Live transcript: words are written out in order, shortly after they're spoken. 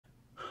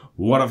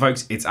What up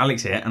folks, it's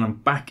Alex here and I'm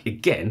back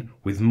again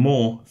with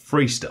more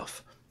free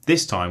stuff.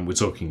 This time we're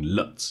talking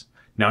LUTs.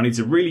 Now I need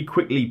to really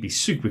quickly be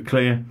super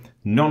clear,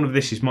 none of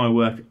this is my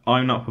work,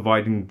 I'm not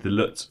providing the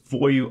LUTs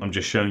for you, I'm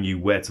just showing you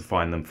where to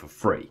find them for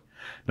free.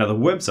 Now the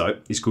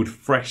website is called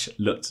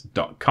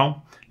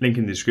freshluts.com, link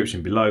in the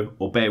description below,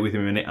 or bear with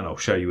me a minute and I'll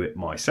show you it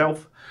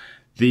myself.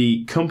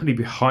 The company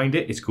behind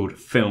it is called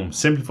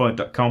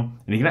filmsimplified.com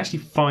and you can actually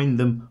find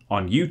them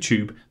on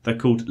YouTube. They're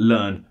called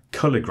Learn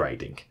Color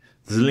Grading.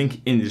 There's a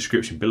link in the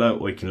description below,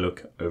 or you can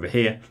look over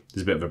here.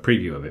 There's a bit of a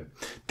preview of it.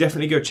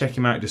 Definitely go check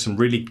him out. There's some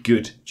really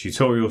good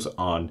tutorials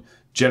on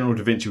general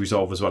Davinci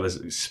Resolve as well as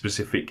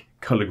specific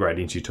color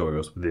grading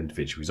tutorials within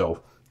Davinci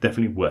Resolve.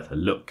 Definitely worth a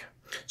look.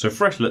 So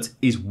Fresh LUTs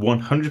is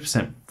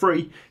 100%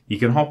 free. You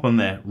can hop on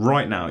there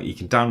right now. You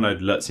can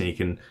download LUTs and you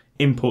can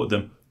import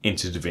them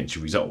into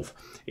Davinci Resolve.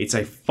 It's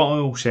a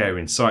file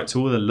sharing site,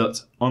 so all the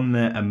LUTs on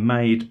there are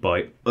made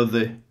by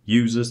other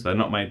users. They're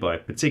not made by a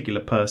particular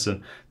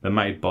person. They're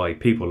made by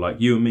people like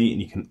you and me, and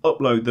you can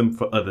upload them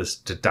for others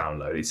to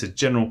download. It's a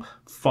general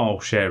file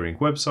sharing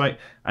website,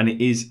 and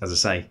it is, as I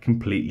say,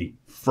 completely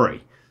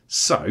free.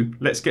 So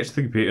let's get to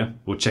the computer,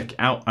 we'll check it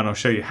out, and I'll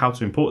show you how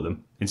to import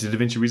them into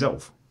Davinci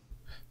Resolve.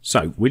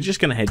 So we're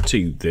just going to head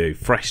to the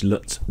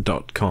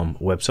freshluts.com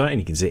website, and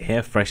you can see it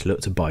here, Fresh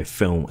LUTs by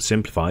Film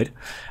Simplified.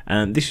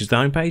 And this is the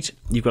homepage.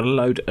 You've got a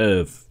load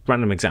of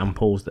random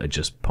examples that are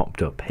just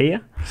popped up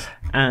here.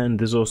 And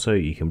there's also,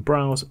 you can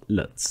browse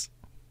LUTs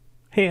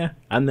here,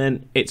 and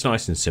then it's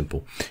nice and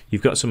simple.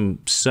 You've got some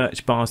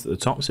search bars at the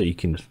top, so you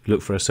can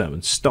look for a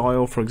certain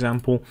style, for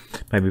example,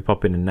 maybe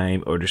pop in a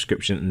name or a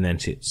description and then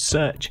hit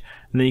search.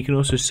 And then you can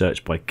also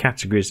search by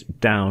categories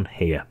down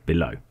here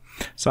below.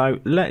 So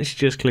let's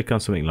just click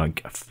on something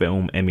like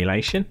film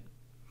emulation,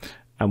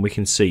 and we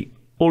can see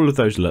all of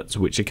those LUTs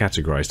which are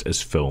categorized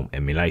as film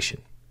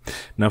emulation.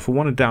 Now if we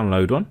want to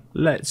download one,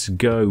 let's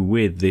go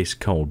with this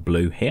Cold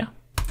Blue here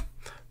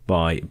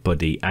by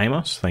Buddy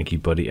Amos. Thank you,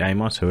 Buddy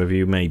Amos, whoever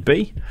you may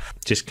be.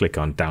 Just click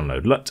on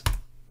download LUT.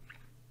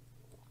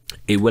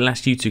 It will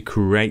ask you to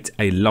create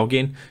a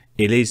login.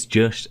 It is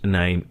just a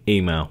name,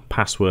 email,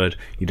 password.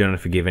 You don't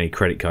have to give any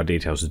credit card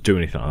details or do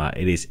anything like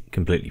that. It is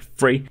completely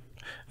free.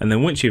 And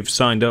then once you've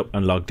signed up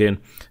and logged in,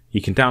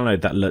 you can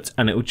download that LUT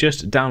and it will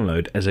just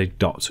download as a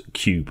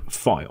 .cube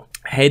file.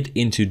 Head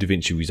into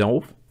Davinci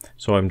Resolve.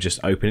 So I'm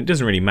just opening. It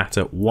doesn't really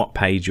matter what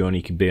page you're on.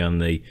 You can be on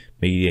the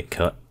media,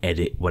 cut,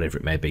 edit, whatever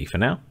it may be for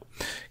now.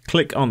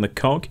 Click on the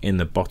cog in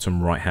the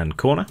bottom right hand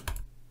corner.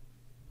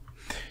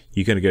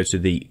 You're going to go to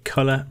the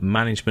color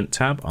management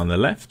tab on the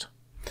left.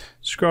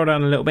 Scroll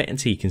down a little bit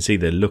until you can see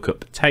the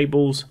lookup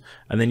tables,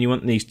 and then you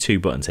want these two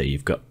buttons here.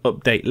 You've got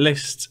update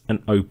lists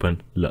and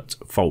open LUT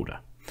folder.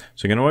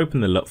 So I'm going to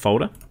open the LUT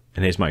folder,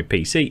 and here's my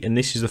PC, and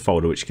this is the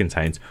folder which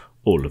contains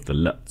all of the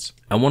LUTs.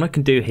 And what I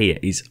can do here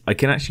is I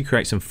can actually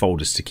create some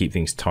folders to keep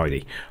things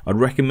tidy. I'd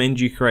recommend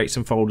you create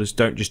some folders.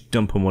 Don't just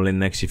dump them all in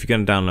there, because if you're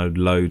going to download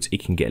loads,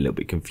 it can get a little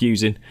bit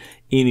confusing.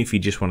 Even if you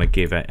just want to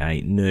give it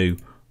a new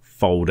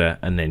folder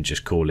and then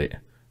just call it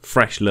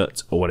Fresh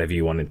LUT or whatever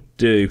you want to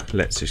do.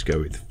 Let's just go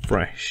with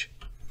Fresh,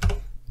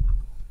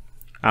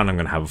 and I'm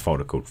going to have a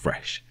folder called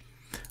Fresh.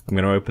 I'm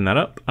going to open that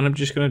up, and I'm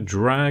just going to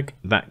drag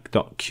that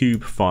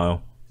 .cube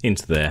file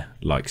into there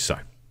like so.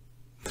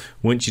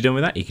 Once you're done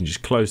with that, you can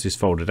just close this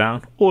folder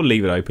down or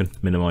leave it open,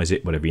 minimize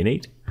it, whatever you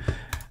need,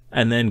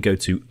 and then go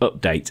to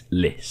update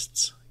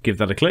lists. Give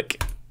that a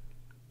click,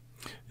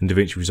 and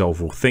Davinci Resolve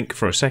will think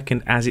for a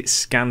second as it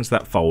scans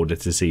that folder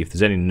to see if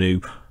there's any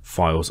new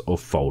files or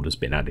folders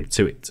been added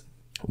to it.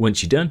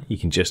 Once you're done, you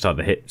can just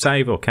either hit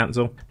save or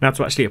cancel. Now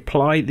to actually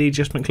apply the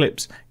adjustment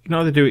clips, you can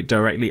either do it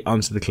directly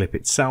onto the clip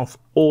itself,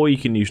 or you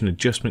can use an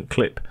adjustment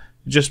clip.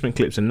 Adjustment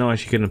clips are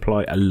nice. You can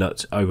apply a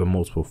LUT over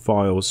multiple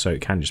files, so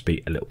it can just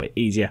be a little bit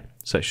easier.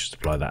 So let's just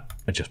apply that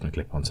adjustment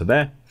clip onto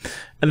there.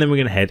 And then we're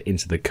going to head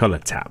into the color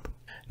tab.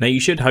 Now you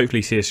should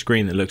hopefully see a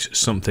screen that looks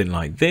something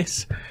like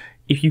this.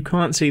 If you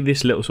can't see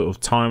this little sort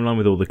of timeline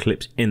with all the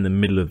clips in the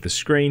middle of the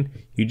screen,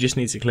 you just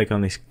need to click on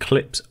this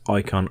clips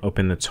icon up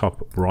in the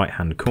top right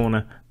hand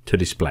corner to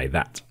display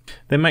that.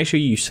 Then make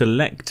sure you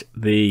select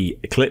the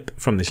clip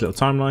from this little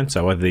timeline,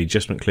 so either the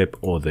adjustment clip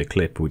or the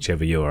clip,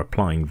 whichever you're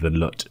applying the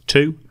LUT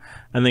to,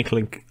 and then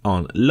click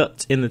on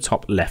LUT in the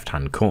top left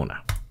hand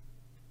corner.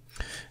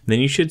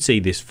 Then you should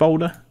see this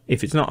folder.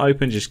 If it's not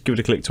open, just give it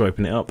a click to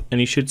open it up, and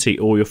you should see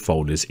all your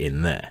folders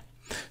in there.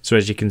 So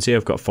as you can see,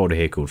 I've got a folder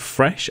here called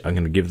Fresh. I'm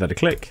going to give that a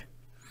click,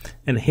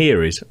 and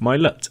here is my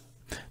LUT.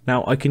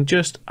 Now I can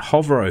just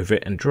hover over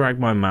it and drag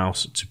my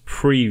mouse to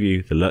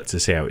preview the LUT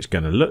to see how it's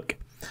going to look,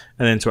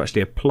 and then to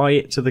actually apply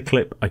it to the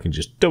clip, I can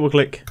just double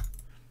click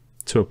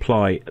to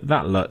apply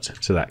that LUT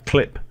to that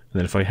clip, and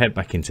then if I head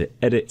back into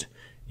edit,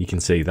 you can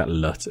see that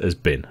LUT has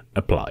been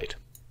applied.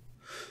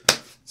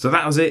 So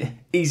that was it,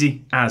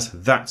 easy as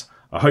that.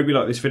 I hope you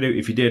liked this video.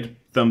 If you did,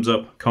 thumbs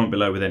up, comment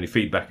below with any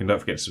feedback, and don't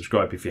forget to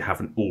subscribe if you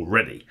haven't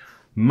already.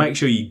 Make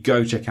sure you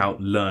go check out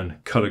Learn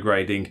Color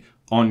Grading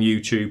on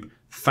YouTube.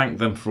 Thank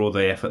them for all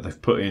the effort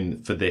they've put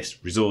in for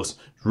this resource.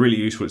 It's really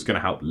useful. It's going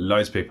to help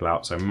loads of people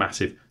out, so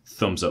massive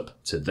thumbs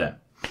up to them.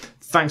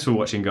 Thanks for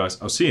watching,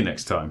 guys. I'll see you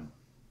next time.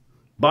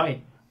 Bye.